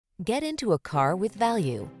Get into a car with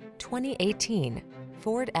value. 2018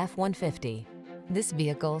 Ford F-150. This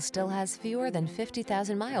vehicle still has fewer than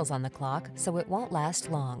 50,000 miles on the clock, so it won't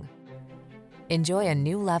last long. Enjoy a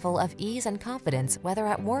new level of ease and confidence whether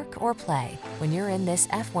at work or play when you're in this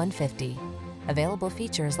F-150. Available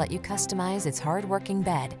features let you customize its hard-working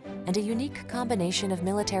bed, and a unique combination of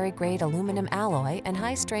military-grade aluminum alloy and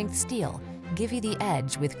high-strength steel give you the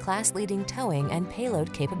edge with class-leading towing and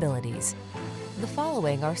payload capabilities. The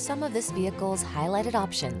following are some of this vehicle's highlighted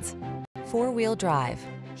options: four-wheel drive,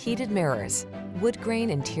 heated mirrors, wood grain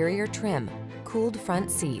interior trim, cooled front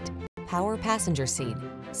seat, power passenger seat,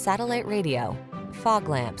 satellite radio, fog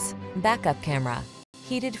lamps, backup camera,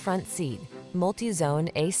 heated front seat, multi-zone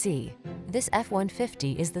AC. This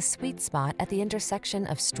F-150 is the sweet spot at the intersection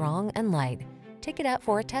of strong and light. Take it out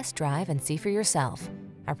for a test drive and see for yourself.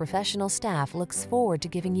 Our professional staff looks forward to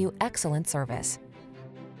giving you excellent service.